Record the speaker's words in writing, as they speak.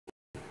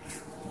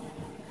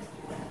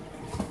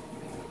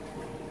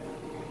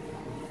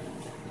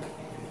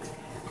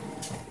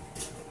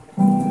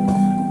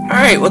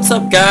Alright, what's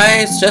up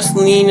guys?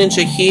 Justin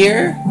Ninja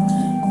here.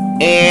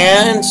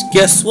 And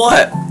guess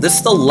what? This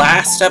is the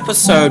last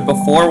episode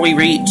before we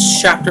reach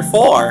Chapter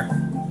 4.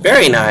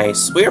 Very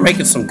nice. We are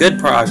making some good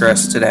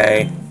progress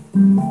today.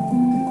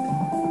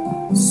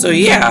 So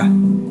yeah,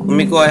 let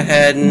me go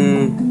ahead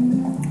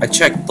and... I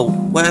checked the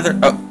weather...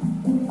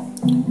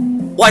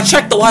 Well, I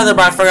checked the weather,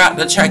 but I forgot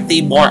to check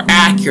the more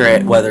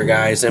accurate weather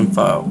guys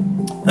info.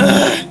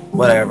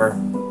 Whatever.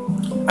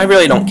 I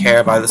really don't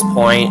care by this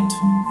point.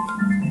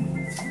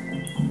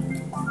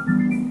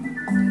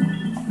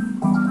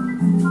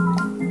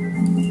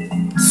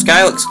 The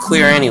sky looks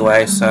clear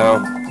anyway, so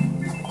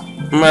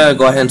I'm gonna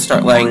go ahead and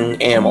start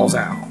letting animals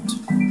out.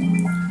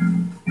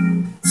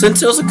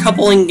 Since it was a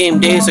couple in-game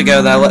days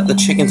ago that I let the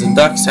chickens and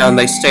ducks out, and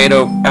they stayed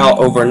out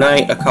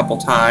overnight a couple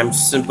times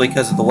simply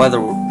because of the weather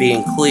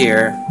being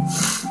clear,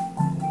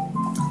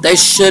 they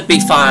should be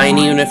fine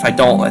even if I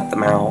don't let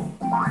them out.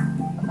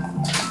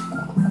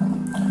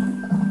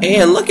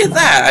 And look at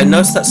that! I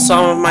noticed that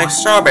some of my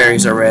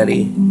strawberries are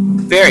ready.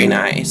 Very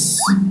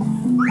nice.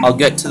 I'll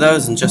get to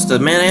those in just a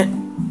minute.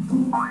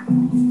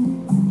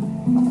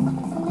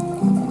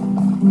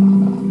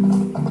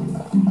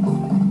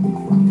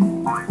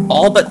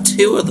 All but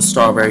 2 of the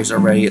strawberries are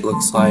ready, it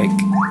looks like.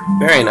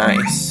 Very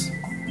nice.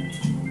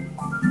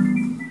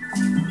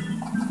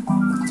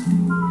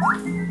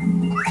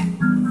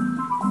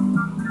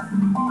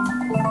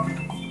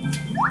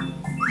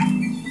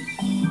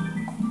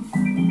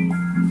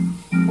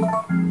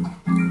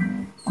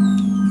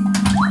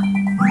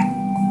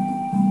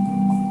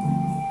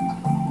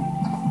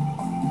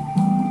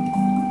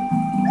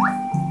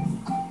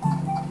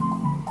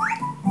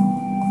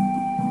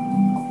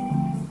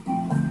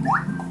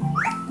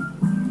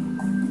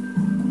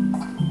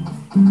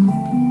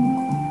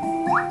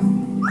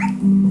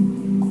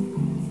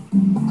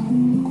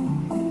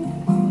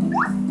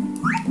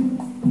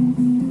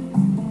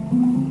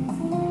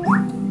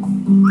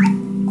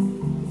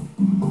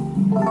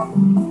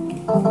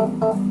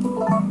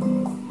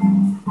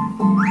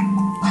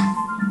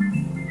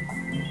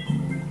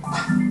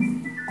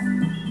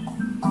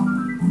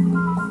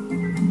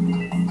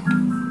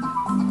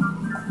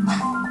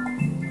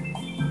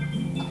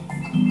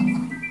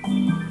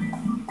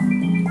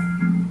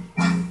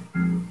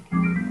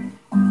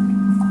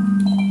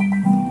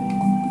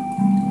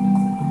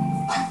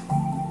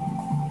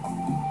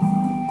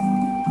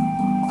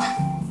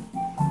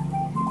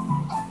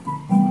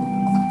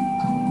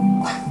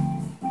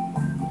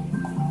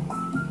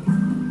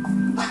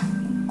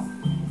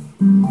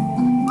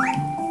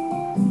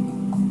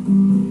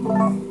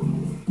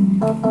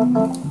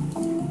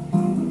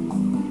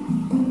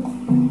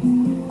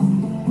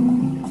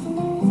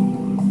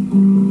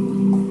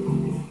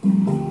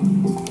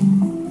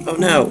 Oh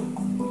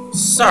no.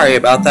 Sorry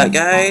about that,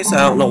 guys. I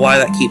don't know why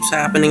that keeps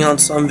happening on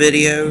some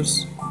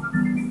videos.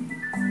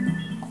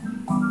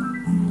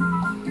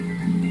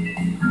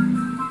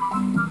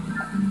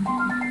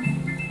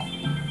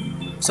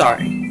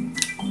 Sorry.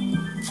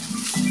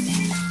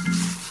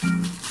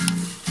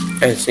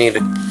 I just need to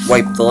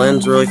wipe the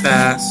lens really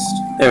fast.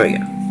 There we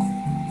go.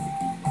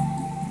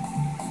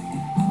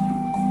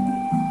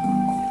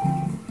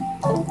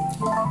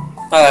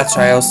 Oh, that's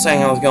right. I was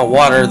saying I was going to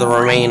water the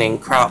remaining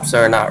crops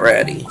that are not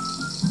ready.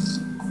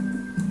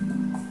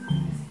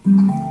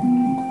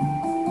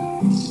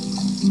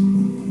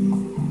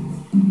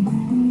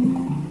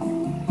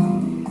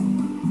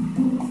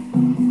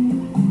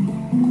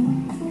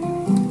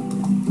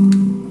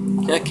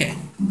 Okay.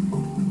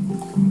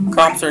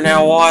 Crops are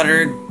now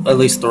watered, at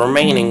least the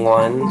remaining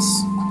ones.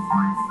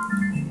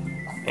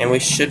 And we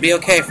should be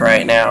okay for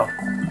right now.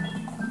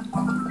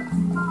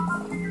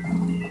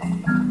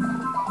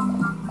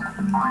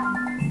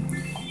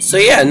 So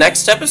yeah,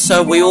 next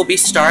episode we will be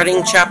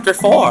starting Chapter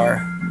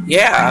 4.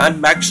 Yeah,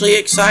 I'm actually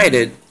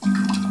excited.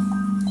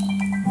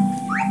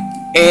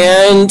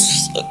 And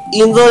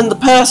even though in the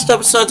past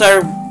episodes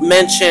I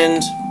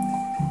mentioned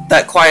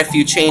that quite a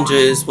few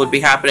changes would be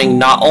happening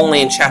not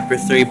only in Chapter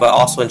 3 but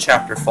also in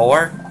Chapter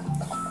 4,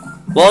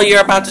 well,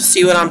 you're about to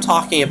see what I'm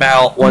talking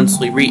about once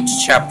we reach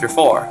Chapter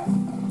 4.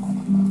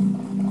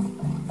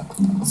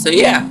 So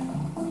yeah.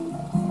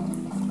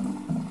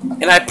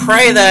 And I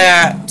pray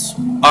that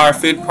our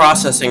food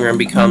processing room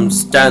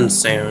becomes done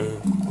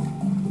soon,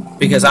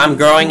 because I'm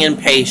growing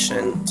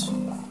impatient.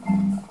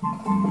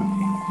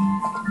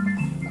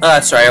 Oh,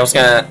 that's right, I was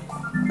gonna...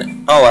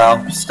 Oh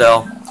well,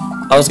 still.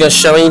 I was gonna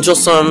show Angel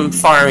some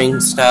farming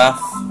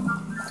stuff,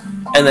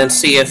 and then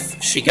see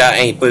if she got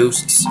any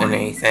boosts and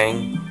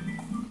anything.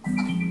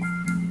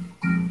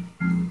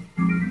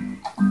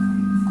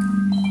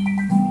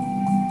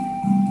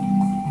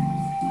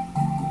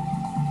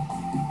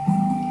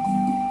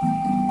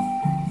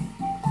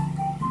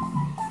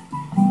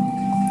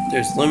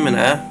 There's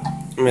Lumina.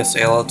 I'm gonna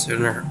say hello to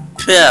her.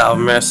 Yeah,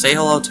 I'm gonna say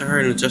hello to her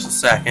in just a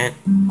second.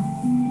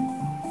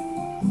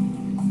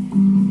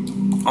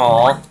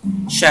 Aw,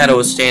 Shadow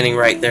is standing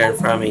right there in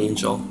front of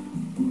Angel.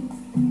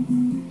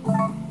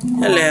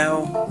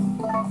 Hello.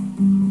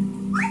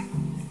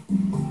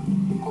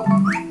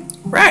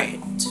 Right.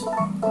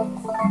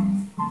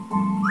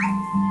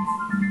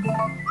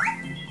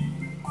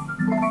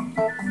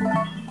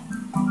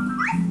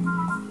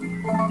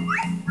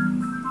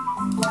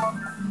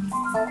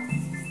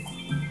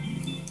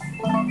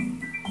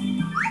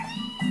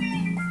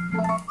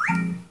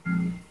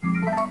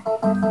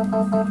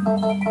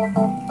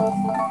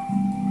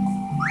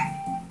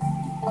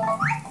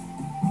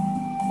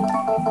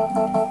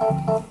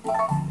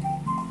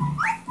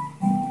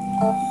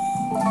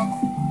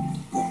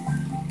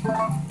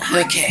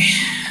 Okay.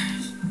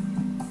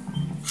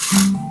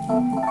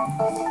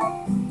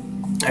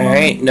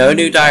 Alright, no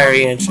new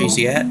diary entries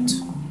yet.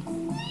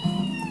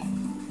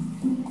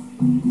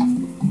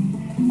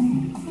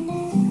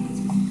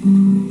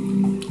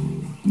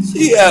 So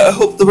yeah, I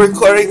hope the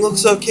recording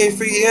looks okay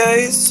for you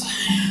guys.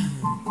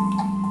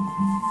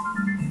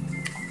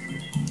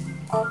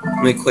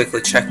 Let me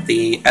quickly check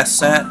the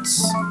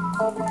assets.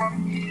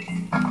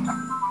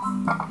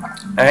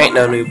 Alright,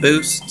 no new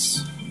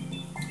boosts.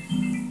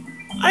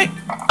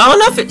 I don't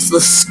know if it's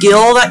the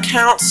skill that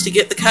counts to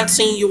get the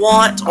cutscene you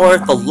want, or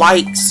if the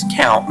likes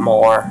count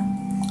more.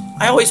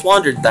 I always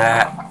wondered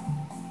that.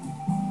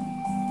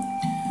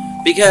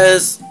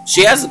 Because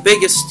she has the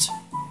biggest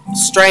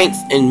strength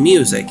in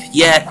music,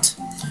 yet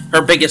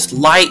her biggest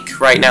like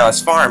right now is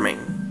farming.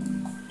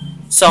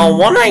 So I'm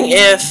wondering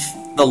if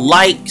the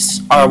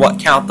likes are what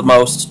count the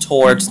most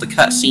towards the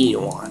cutscene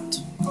you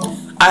want.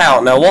 I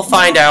don't know, we'll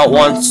find out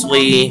once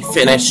we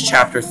finish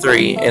Chapter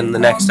 3 in the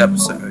next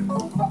episode.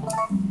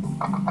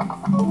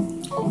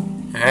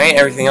 Alright,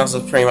 everything else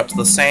is pretty much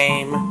the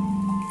same.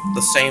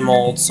 The same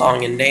old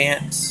song and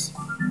dance.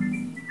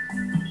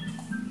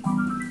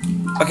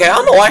 Okay, I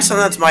don't know why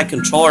sometimes my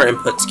controller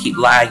inputs keep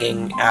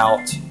lagging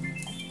out.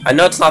 I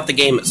know it's not the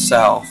game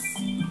itself.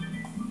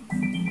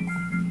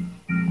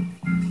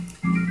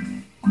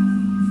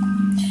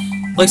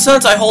 Like,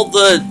 since I hold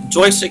the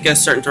joystick a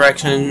certain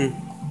direction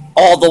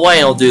all the way,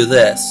 it'll do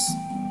this.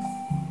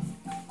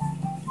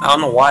 I don't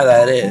know why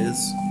that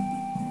is.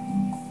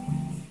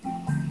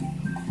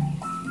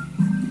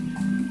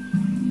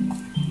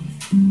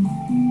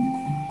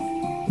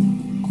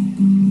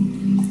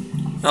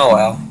 Oh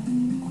well.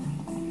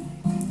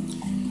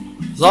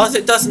 As long as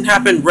it doesn't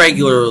happen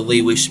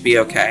regularly, we should be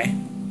okay.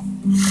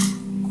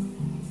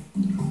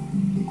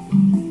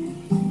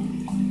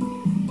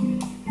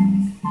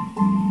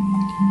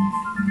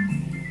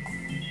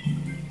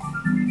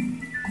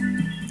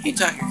 Hey,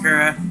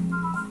 Takakura.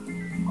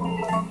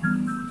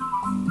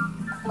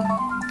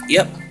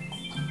 Yep.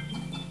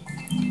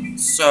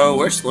 So,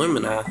 where's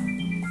Lumina?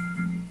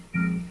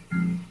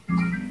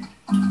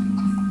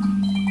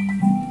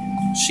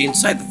 Is she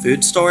inside the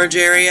food storage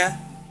area?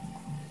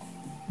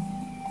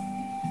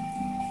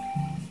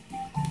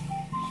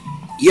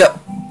 Yep.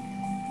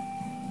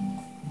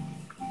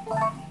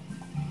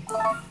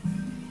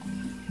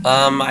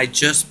 I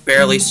just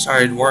barely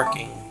started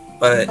working,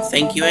 but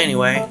thank you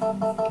anyway.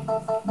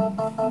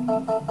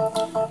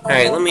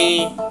 Alright, let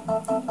me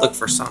look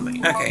for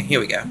something. Okay,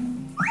 here we go.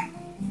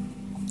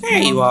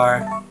 There you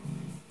are.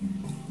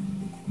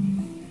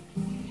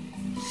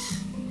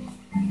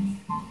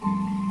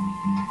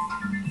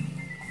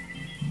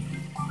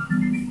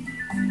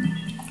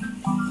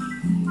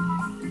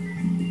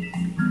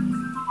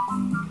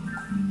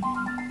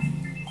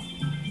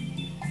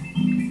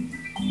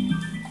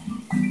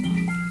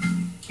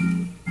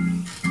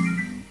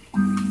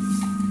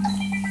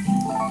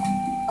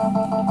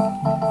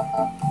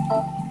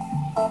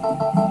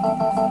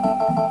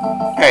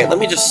 Alright, let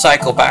me just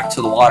cycle back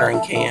to the watering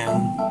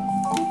can.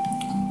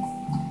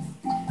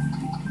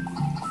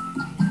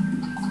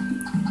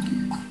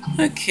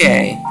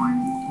 Okay.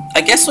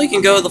 I guess we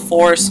can go to the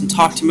forest and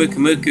talk to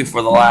Mukumuku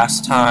for the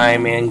last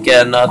time and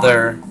get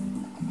another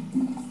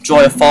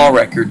Joy of Fall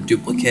record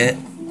duplicate.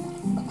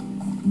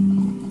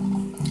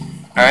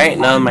 Alright,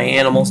 none of my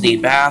animals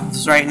need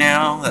baths right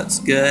now. That's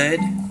good.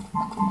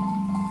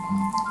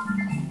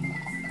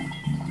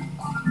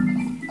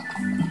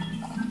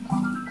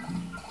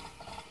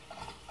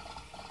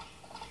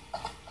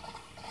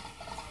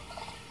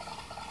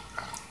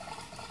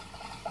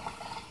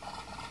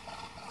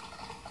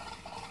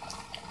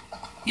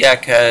 Yeah,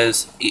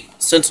 because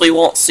since we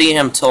won't see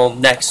him till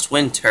next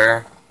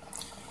winter,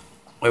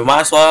 we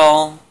might as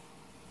well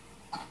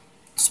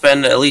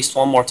spend at least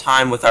one more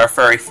time with our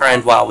furry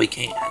friend while we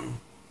can.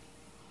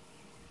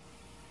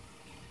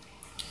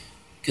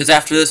 Because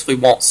after this, we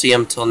won't see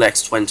him till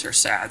next winter,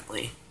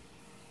 sadly.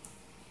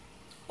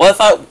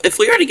 Well, if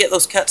we were to get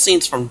those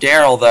cutscenes from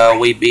Daryl, though,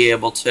 we'd be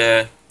able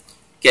to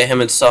get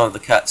him in some of the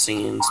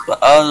cutscenes. But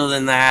other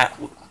than that,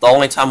 the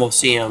only time we'll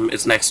see him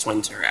is next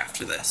winter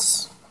after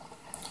this.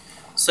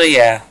 So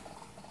yeah,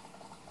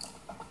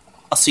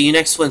 I'll see you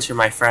next winter,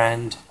 my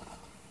friend.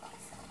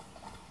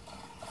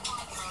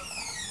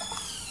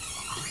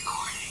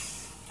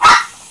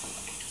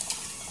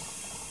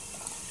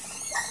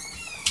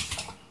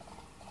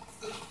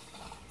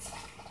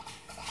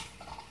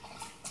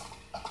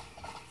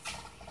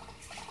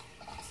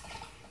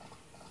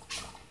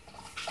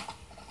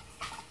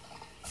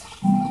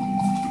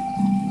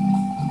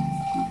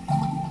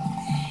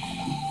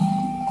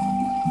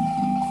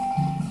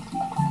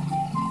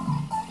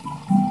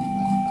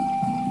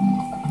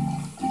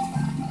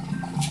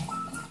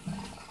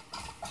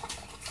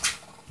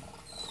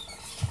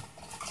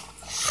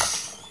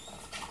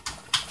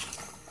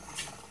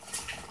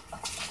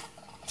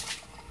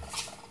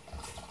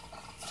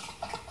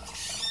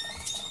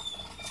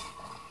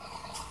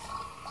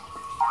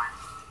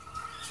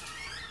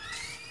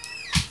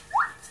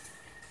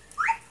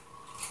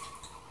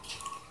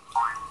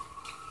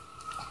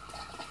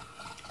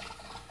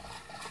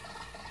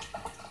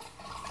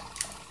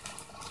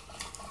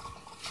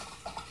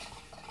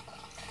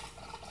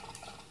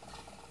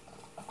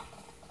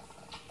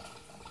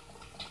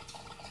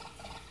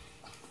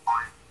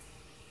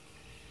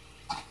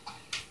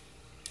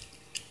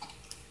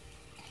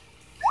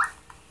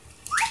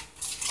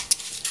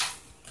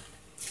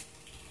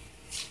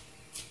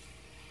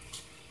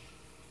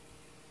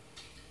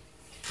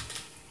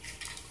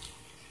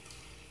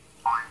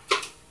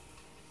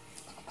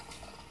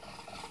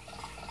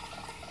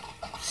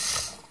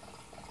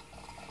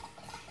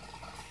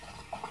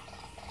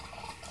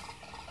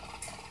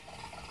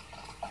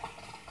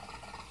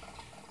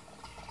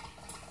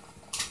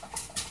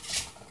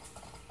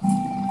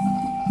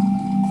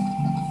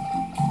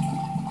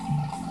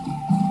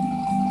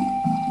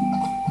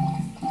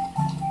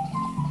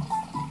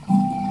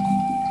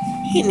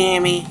 Hey,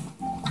 Nammy.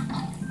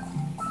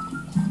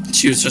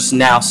 She was just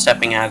now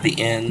stepping out of the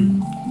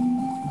inn.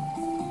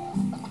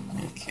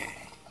 Okay.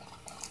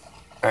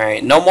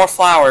 Alright, no more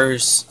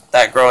flowers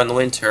that grow in the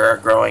winter are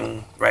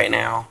growing right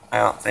now, I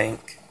don't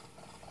think.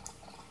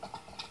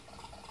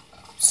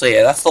 So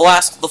yeah, that's the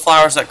last of the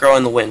flowers that grow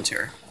in the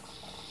winter.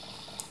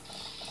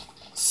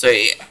 So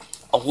yeah,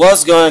 I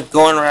was going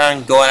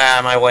around going out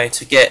of my way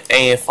to get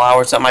any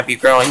flowers that might be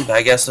growing, but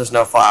I guess there's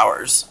no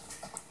flowers.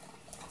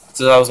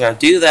 So I was going to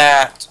do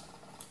that,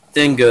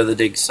 then go to the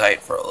dig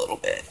site for a little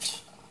bit.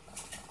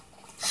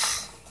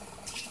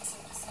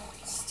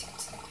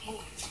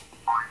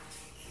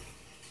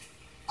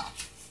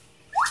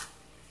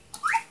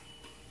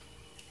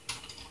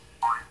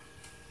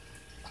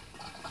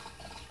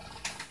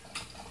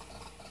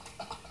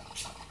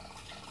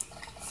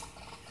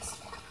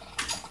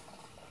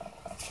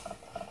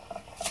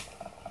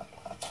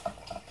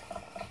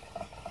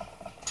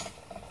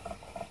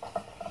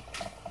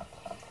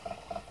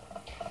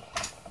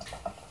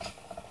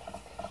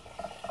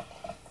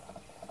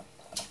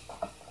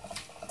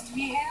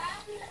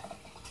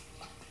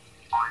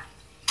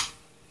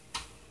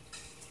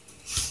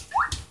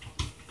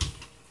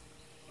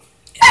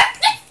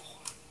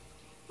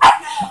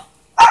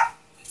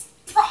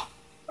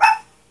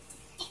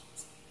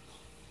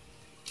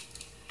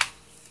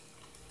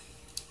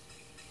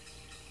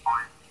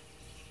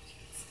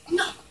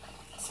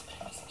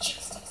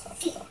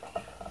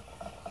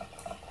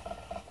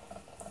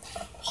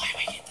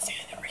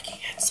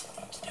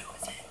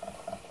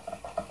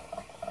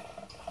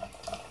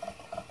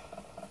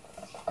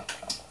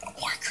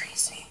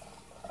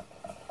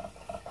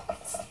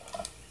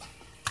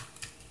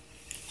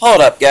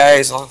 Hold up,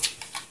 guys. I'll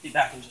be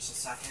back in just a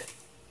second.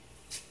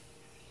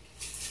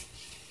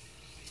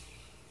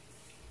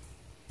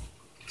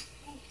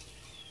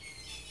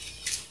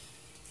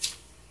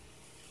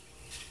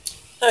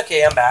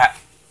 Okay, I'm back.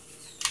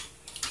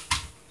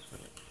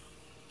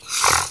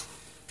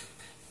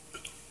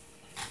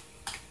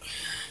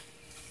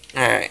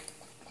 Alright.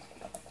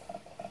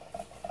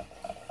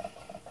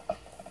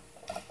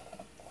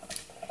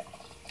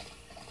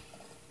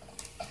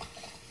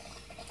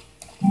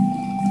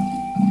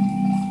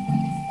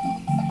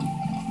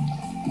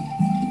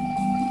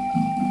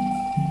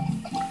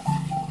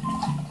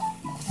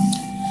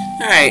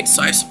 Alright,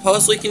 so I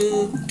suppose we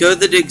can go to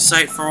the dig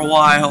site for a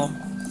while,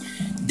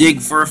 dig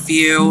for a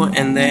few,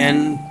 and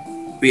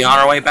then be on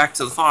our way back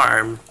to the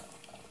farm.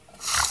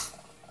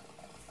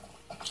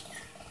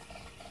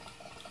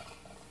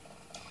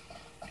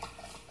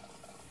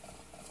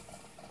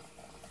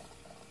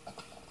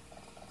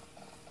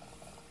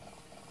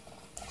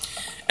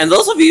 And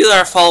those of you that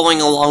are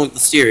following along with the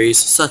series,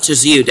 such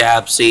as you,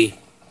 Dabsy,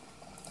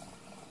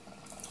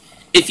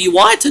 if you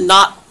wanted to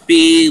not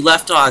be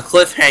left on a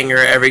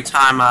cliffhanger every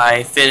time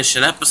I finish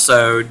an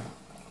episode,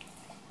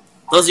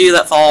 those of you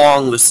that follow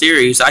along the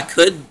series, I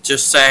could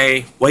just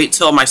say, wait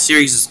till my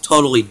series is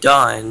totally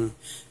done,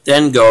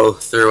 then go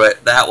through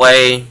it. That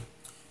way,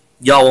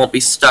 y'all won't be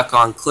stuck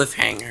on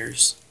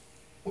cliffhangers.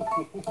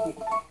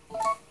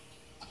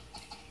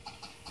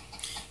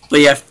 But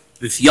yeah,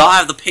 if y'all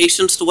have the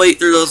patience to wait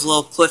through those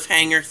little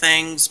cliffhanger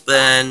things,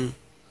 then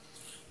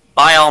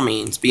by all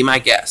means, be my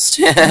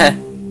guest.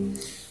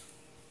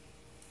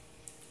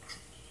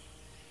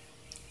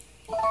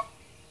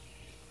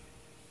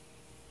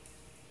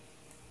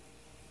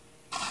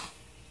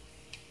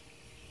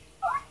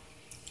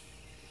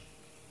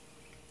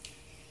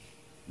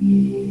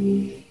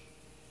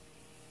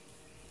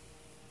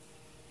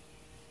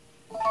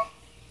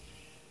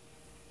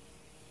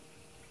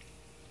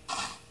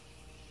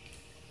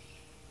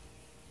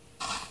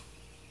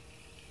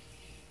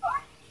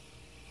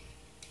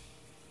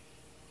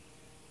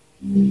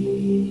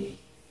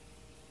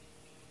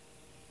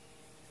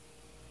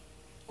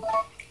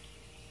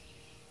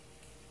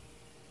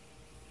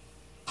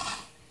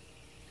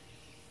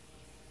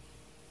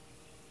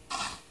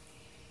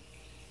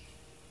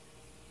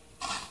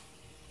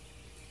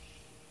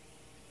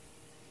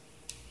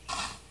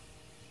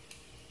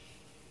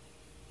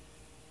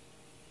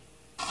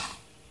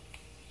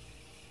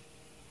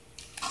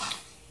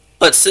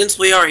 But since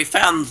we already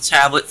found the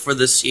tablet for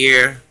this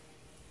year,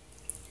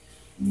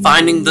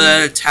 finding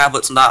the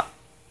tablet's not...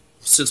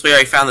 Since we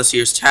already found this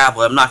year's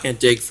tablet, I'm not going to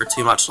dig for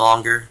too much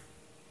longer.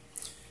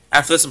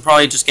 After this, I'm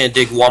probably just going to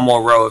dig one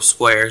more row of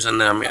squares, and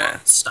then I'm going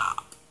to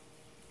stop.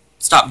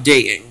 Stop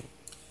digging.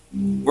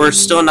 We're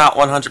still not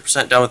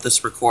 100% done with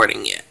this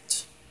recording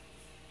yet.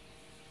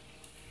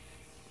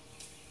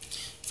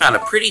 Found a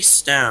pretty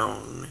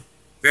stone.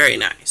 Very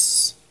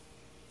nice.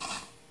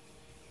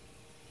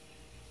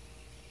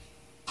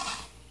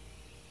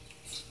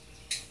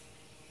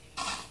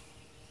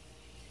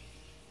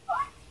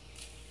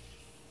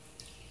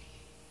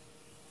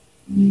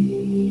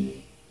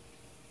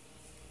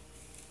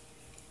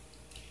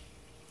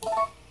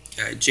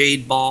 Got a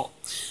jade ball.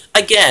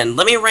 Again,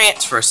 let me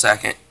rant for a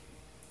second.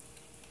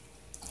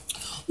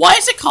 Why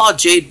is it called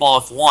jade ball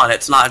if 1,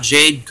 it's not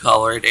jade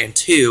colored, and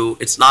 2,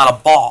 it's not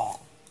a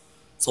ball?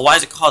 So why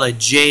is it called a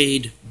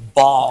jade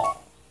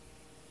ball?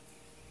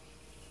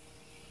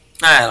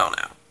 I don't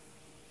know.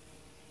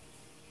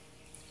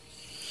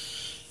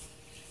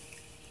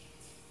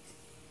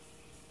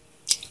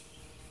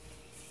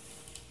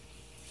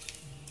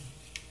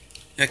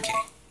 Okay.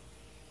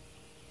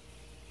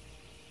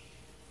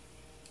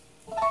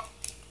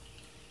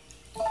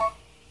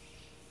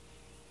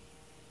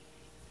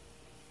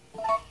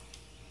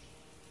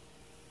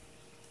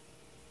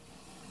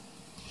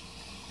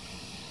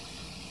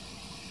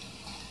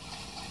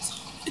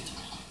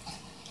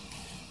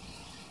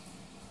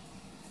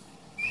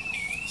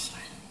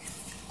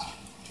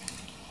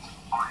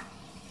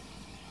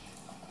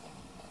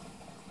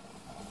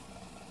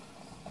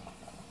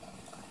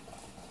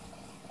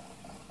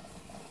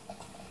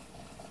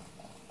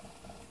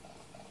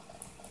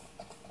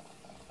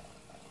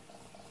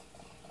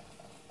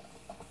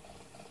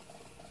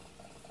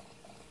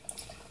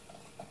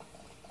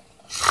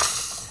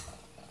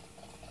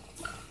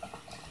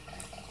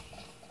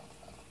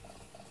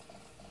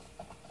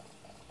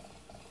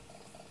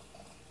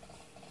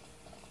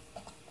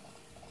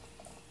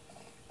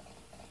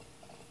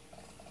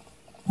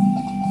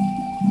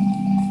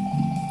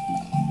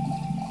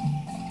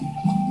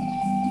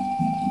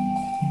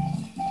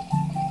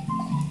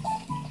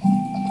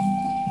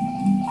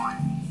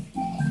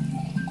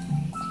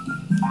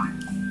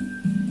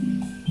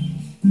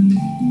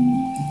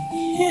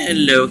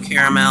 Hello,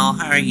 Caramel.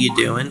 How are you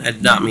doing? I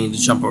did not mean to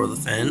jump over the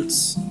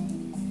fence.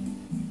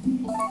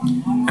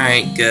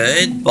 Alright,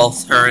 good.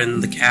 Both her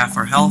and the calf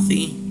are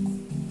healthy.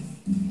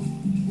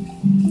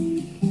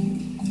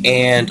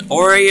 And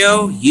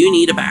Oreo, you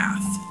need a bath.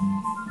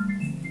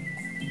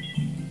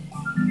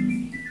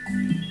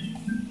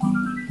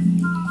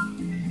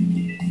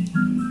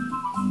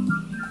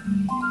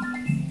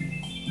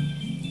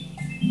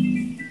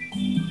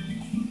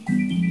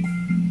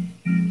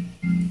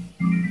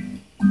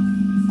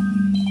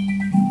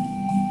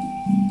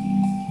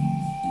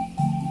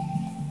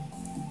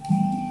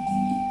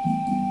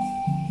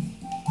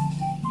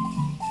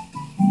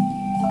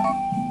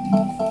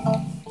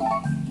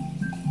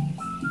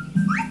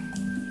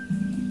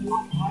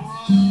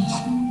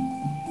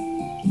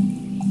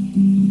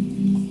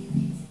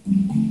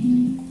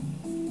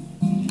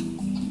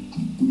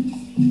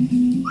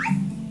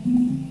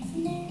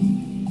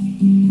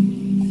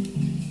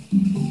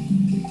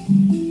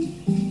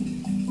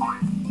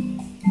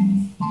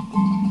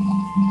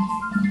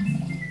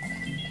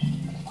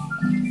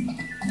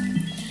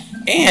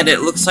 And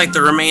it looks like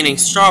the remaining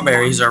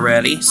strawberries are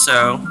ready,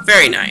 so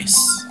very nice.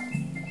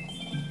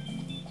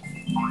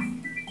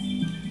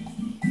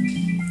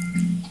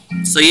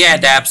 So yeah,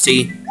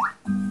 Dabsy,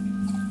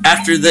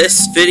 after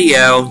this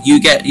video,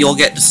 you'll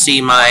get to see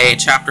my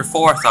Chapter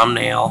 4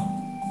 thumbnail.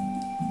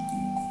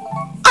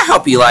 I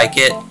hope you like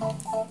it.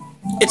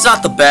 It's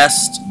not the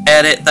best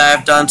edit that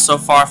I've done so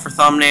far for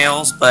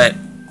thumbnails, but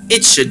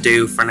it should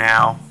do for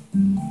now.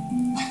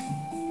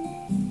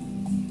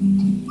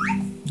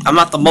 I'm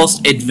not the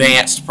most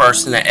advanced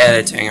person at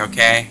editing,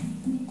 okay?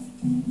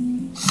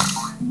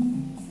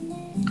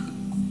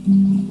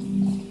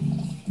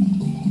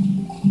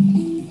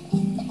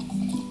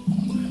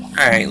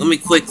 Alright, let me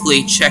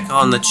quickly check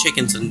on the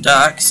chickens and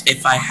ducks,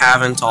 if I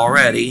haven't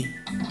already.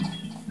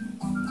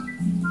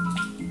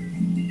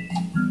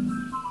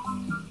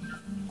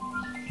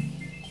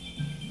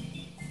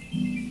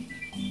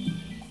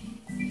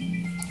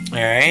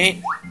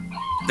 Alright.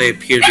 They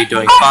appear to be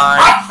doing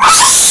fine.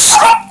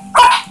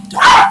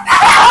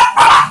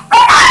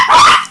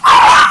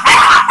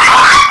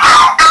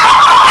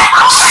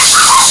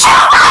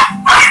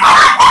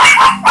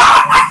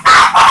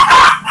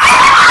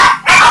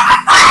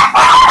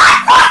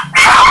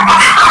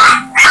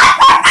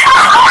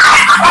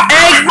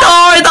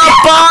 Ignore the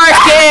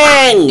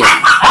barking!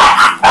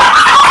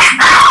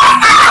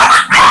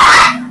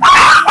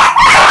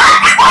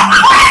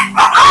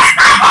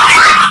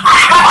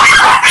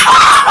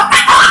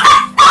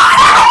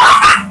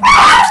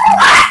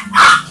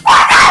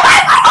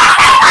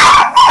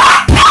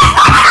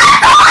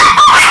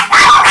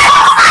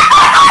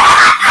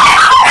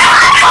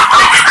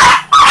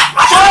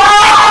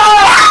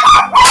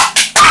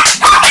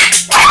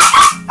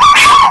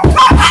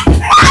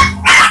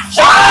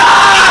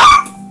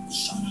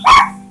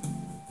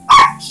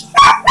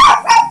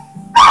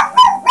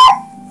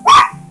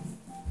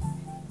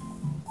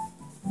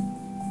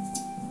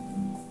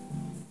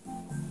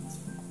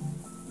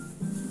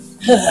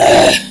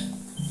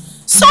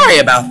 Sorry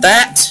about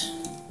that.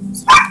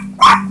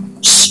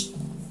 Shh.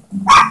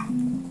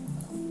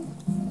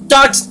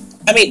 Dogs,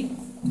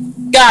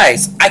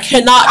 guys, I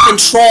cannot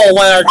control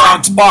when our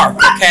dogs bark,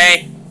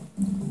 okay?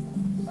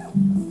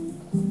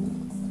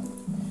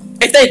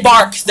 If they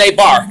bark,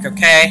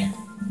 okay?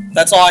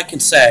 That's all I can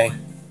say.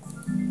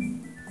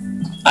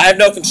 I have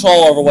no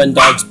control over when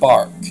dogs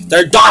bark.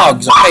 They're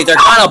dogs, okay? They're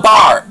gonna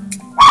bark.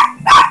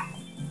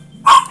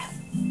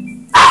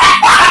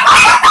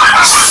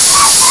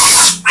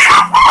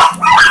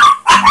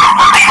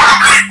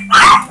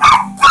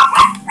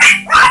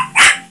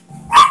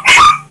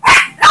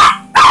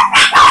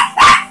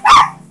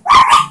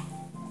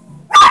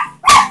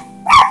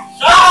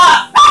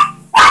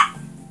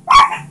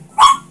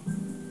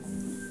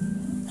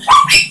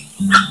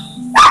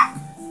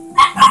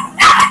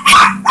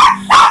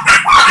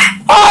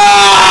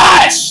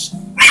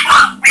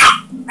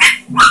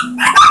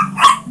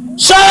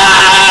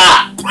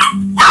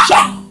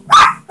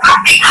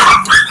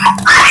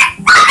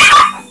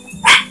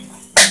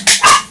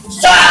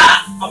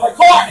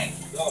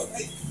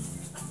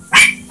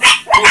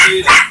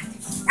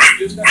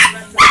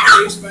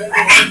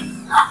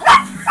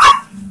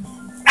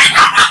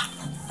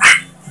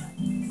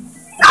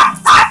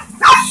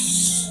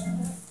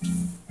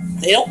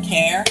 They don't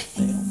care.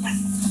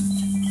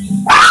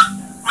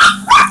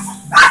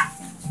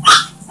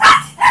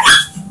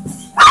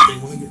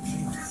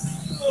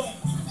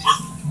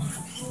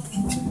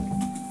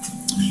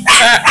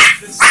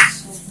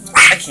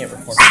 I can't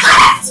record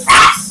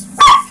this.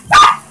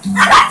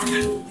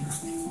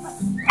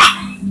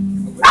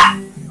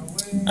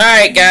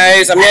 Alright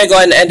guys, I'm going to go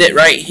ahead and end it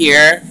right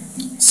here.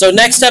 So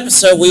next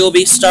episode we will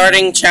be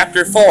starting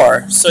chapter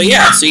 4. So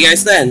yeah, see you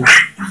guys then.